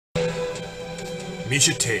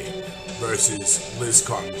Miesha Tate versus Liz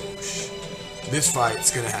Carmouche. This fight's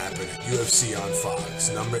gonna happen at UFC on Fox,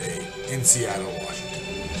 number 8, in Seattle,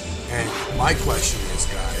 Washington. And my question is,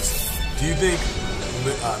 guys, do you think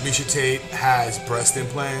Miesha Tate has breast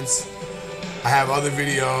implants? I have other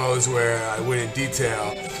videos where I went in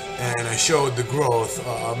detail and I showed the growth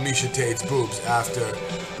of Miesha Tate's boobs after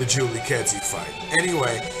the Julie Kedzie fight.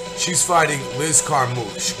 Anyway, she's fighting Liz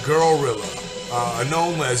Carmouche, Girlrilla, a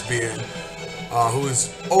known lesbian who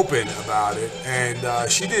is open about it, and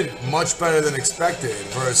she did much better than expected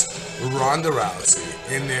versus Ronda Rousey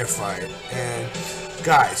in their fight. And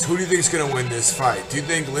guys, who do you think is going to win this fight? Do you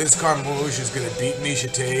think Liz Carmouche is going to beat Miesha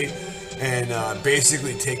Tate and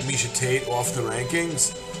basically take Miesha Tate off the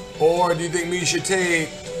rankings? Or do you think Miesha Tate,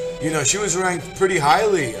 you know, she was ranked pretty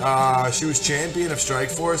highly. She was champion of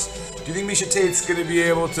Strikeforce. Do you think Miesha Tate's going to be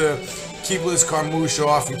able to keep Liz Carmouche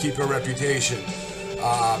off and keep her reputation?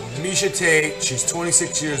 Miesha Tate, she's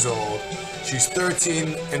 26 years old. She's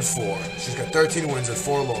 13-4. She's got 13 wins and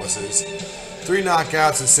 4 losses, 3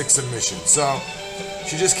 knockouts and 6 submissions. So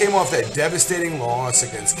she just came off that devastating loss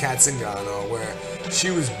against Kat Zingano, where she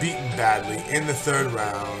was beaten badly in the 3rd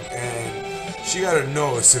round, and she got her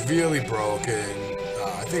nose severely broken.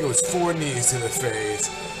 I think it was 4 knees to the face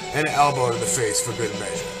and an elbow to the face for good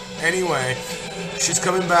measure. Anyway, she's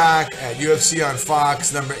coming back at UFC on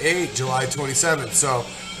Fox, number 8, July 27th. So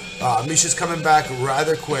Miesha's coming back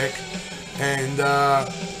rather quick, and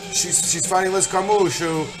she's fighting Liz Carmouche,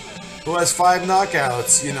 who has 5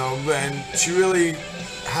 knockouts, you know, and she really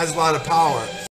has a lot of power.